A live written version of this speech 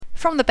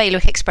From the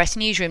Bailiwick Express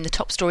newsroom, the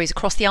top stories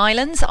across the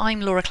islands,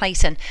 I'm Laura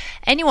Clayton.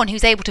 Anyone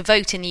who's able to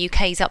vote in the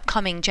UK's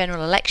upcoming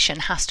general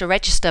election has to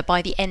register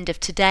by the end of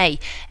today.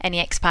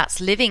 Any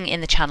expats living in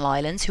the Channel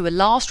Islands who were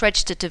last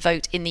registered to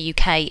vote in the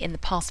UK in the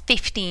past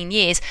 15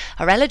 years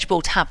are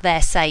eligible to have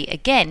their say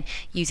again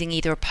using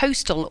either a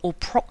postal or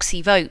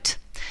proxy vote.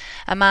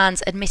 A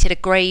man's admitted a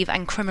grave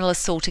and criminal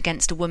assault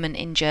against a woman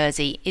in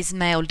Jersey.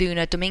 Ismael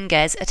Luna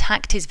Dominguez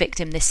attacked his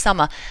victim this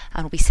summer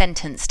and will be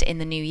sentenced in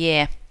the new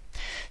year.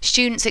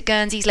 Students at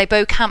Guernsey's Les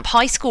Beaux Camp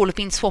High School have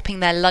been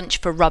swapping their lunch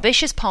for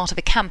rubbish as part of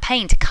a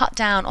campaign to cut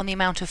down on the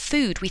amount of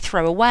food we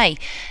throw away.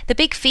 The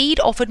Big Feed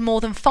offered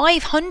more than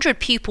 500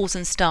 pupils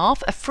and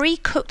staff a free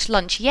cooked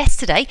lunch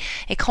yesterday.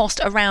 It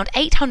cost around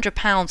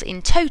 £800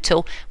 in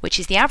total, which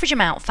is the average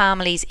amount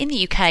families in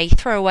the UK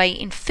throw away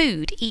in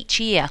food each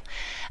year.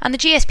 And the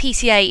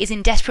GSPCA is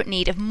in desperate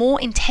need of more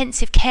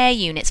intensive care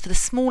units for the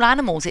small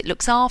animals it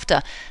looks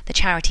after. The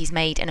charity's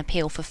made an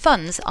appeal for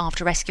funds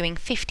after rescuing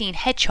 15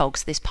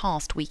 hedgehogs this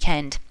past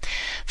weekend.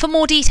 For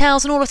more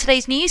details on all of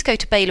today's news, go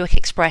to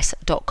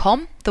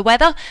bailiwickexpress.com. The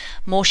weather,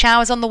 more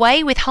showers on the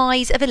way with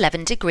highs of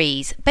 11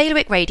 degrees.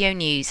 Bailiwick Radio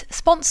News,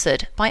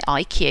 sponsored by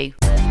IQ.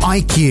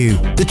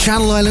 IQ, the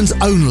Channel Islands'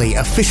 only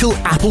official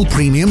Apple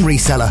premium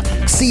reseller.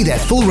 See their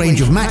full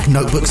range of Mac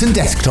notebooks and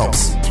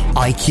desktops.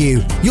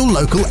 IQ, your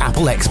local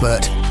Apple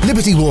expert.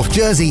 Liberty Wharf,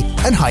 Jersey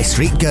and High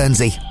Street,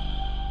 Guernsey.